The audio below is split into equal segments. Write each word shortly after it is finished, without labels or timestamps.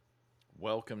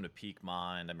Welcome to Peak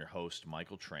Mind. I'm your host,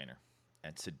 Michael Trainer.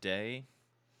 And today,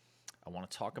 I want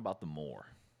to talk about the more.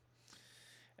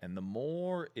 And the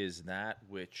more is that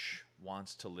which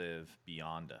wants to live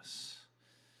beyond us.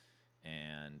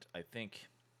 And I think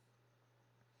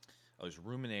I was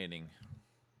ruminating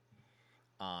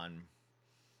on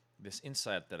this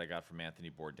insight that I got from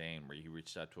Anthony Bourdain, where he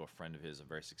reached out to a friend of his, a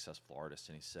very successful artist,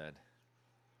 and he said,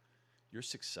 "You're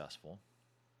successful.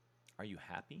 Are you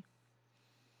happy?"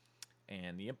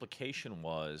 And the implication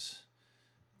was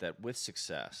that with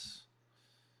success,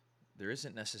 there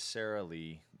isn't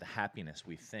necessarily the happiness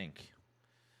we think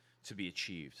to be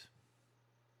achieved.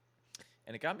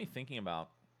 And it got me thinking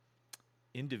about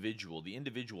the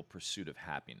individual pursuit of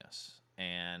happiness,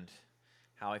 and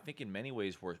how I think in many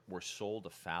ways we're sold a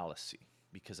fallacy,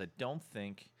 because I don't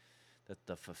think that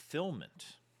the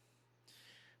fulfillment,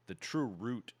 the true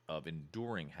root of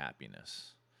enduring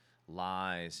happiness,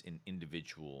 lies in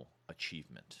individual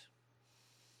achievement.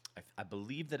 I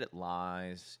believe that it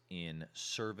lies in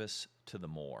service to the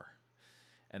more.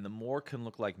 And the more can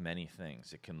look like many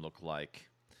things. It can look like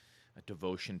a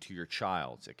devotion to your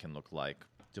child. It can look like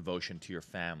devotion to your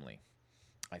family.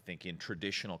 I think in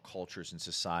traditional cultures and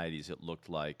societies, it looked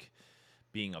like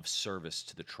being of service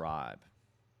to the tribe.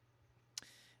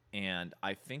 And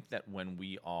I think that when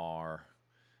we are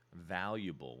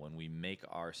valuable, when we make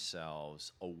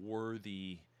ourselves a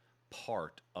worthy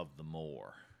part of the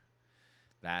more,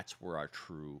 that's where our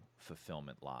true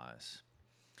fulfillment lies.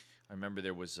 I remember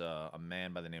there was a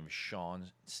man by the name of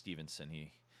Sean Stevenson.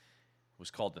 He was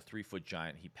called the 3-foot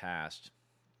giant. He passed.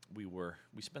 We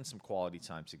spent some quality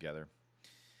time together,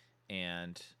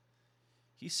 and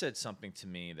he said something to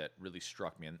me that really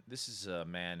struck me. And this is a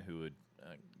man who had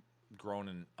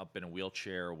grown up in a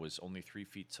wheelchair, was only 3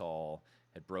 feet tall,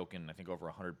 had broken, I think, over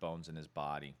 100 bones in his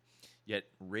body, yet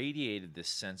radiated this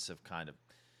sense of kind of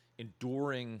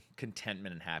enduring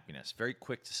contentment and happiness, very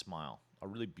quick to smile, a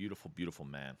really beautiful, beautiful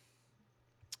man.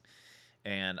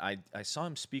 And I saw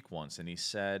him speak once, and he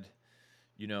said,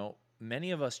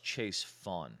 many of us chase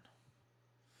fun,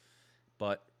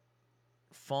 but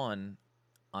fun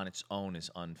on its own is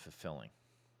unfulfilling.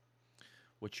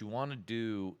 What you want to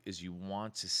do is you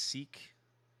want to seek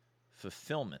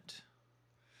fulfillment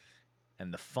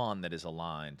and the fun that is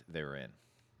aligned therein.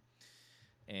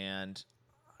 And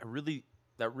that really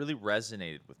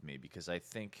resonated with me, because I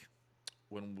think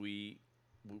when we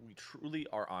truly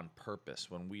are on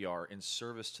purpose, when we are in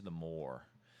service to the more,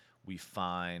 we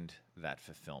find that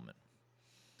fulfillment.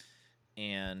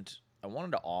 And I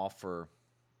wanted to offer,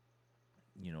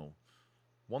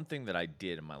 one thing that I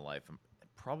did in my life, and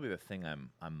probably the thing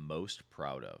I'm most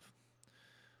proud of,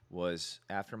 was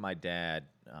after my dad,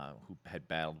 who had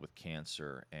battled with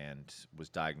cancer and was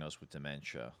diagnosed with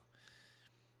dementia,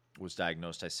 I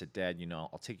said, "Dad,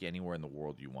 I'll take you anywhere in the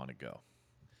world you want to go."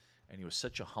 And he was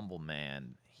such a humble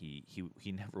man. He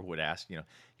never would ask,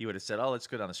 he would have said, "Oh, let's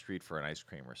go down the street for an ice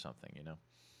cream or something,"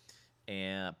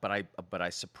 But I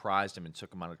surprised him and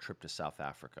took him on a trip to South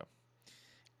Africa.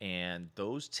 And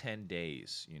those 10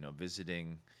 days,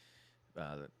 visiting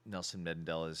Nelson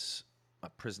Mandela's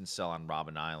prison cell on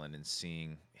Robben Island and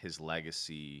seeing his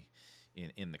legacy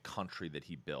in the country that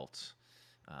he built,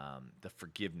 the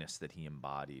forgiveness that he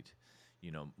embodied,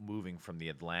 moving from the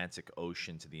Atlantic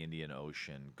Ocean to the Indian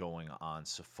Ocean, going on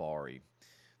safari.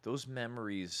 Those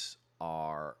memories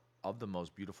are of the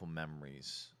most beautiful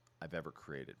memories I've ever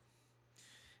created.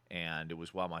 And it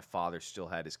was while my father still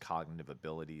had his cognitive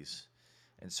abilities.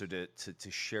 And so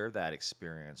to share that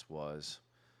experience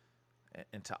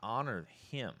and to honor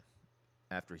him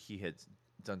after he had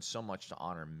done so much to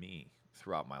honor me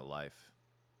throughout my life,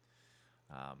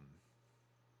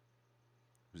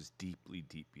 was deeply,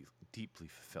 deeply, deeply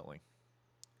fulfilling.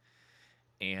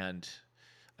 And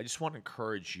I just want to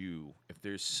encourage you, if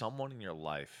there's someone in your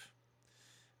life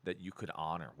that you could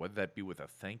honor, whether that be with a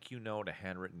thank you note, a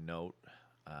handwritten note,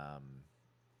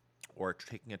 or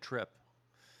taking a trip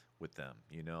with them,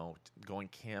 going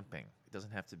camping. It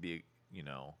doesn't have to be,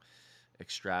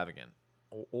 extravagant,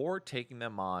 or taking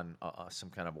them on some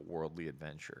kind of a worldly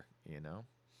adventure,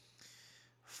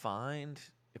 Find,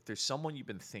 if there's someone you've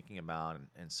been thinking about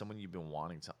and someone you've been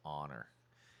wanting to honor,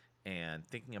 and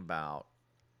thinking about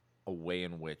a way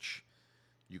in which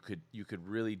you could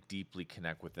really deeply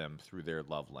connect with them through their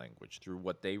love language, through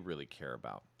what they really care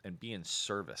about, and be in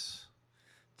service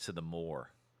to the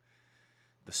more,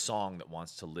 the song that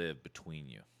wants to live between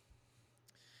you.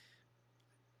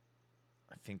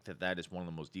 I think that is one of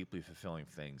the most deeply fulfilling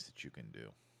things that you can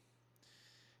do.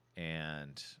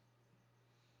 And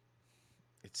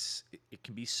it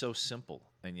can be so simple,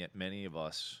 and yet many of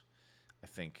us, I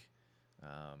think,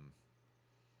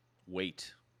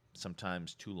 wait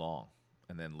sometimes too long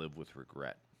and then live with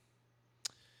regret.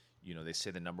 They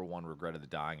say the number one regret of the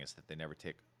dying is that they never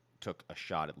took a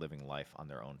shot at living life on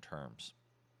their own terms.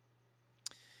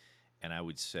 And I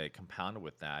would say, compounded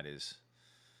with that, is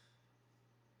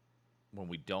when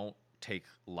we don't take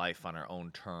life on our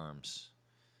own terms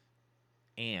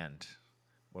and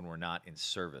when we're not in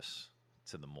service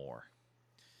to the more.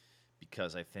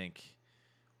 Because I think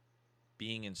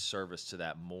being in service to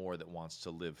that more that wants to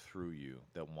live through you,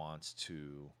 that wants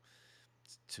to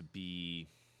be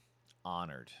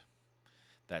honored,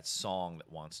 that song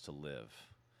that wants to live,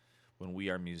 when we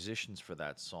are musicians for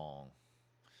that song,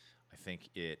 I think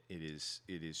it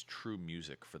is true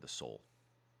music for the soul.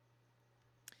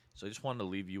 So I just wanted to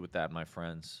leave you with that, my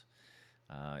friends.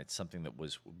 It's something that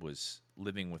was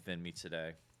living within me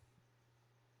today,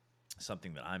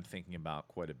 something that I'm thinking about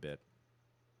quite a bit.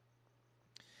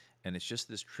 And it's just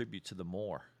this tribute to the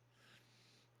more.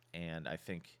 And I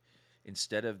think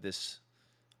instead of this,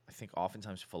 I think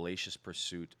oftentimes fallacious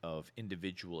pursuit of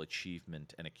individual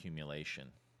achievement and accumulation,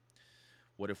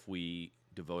 what if we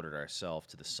devoted ourselves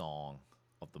to the song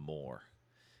of the more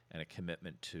and a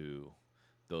commitment to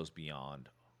those beyond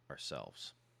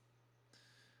ourselves?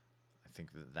 I think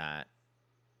that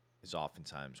is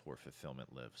oftentimes where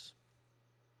fulfillment lives.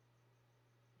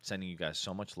 Sending you guys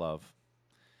so much love.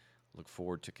 Look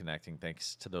forward to connecting.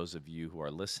 Thanks to those of you who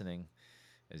are listening.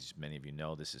 As many of you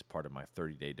know, this is part of my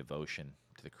 30-day devotion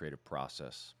to the creative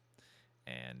process,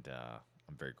 and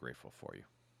I'm very grateful for you.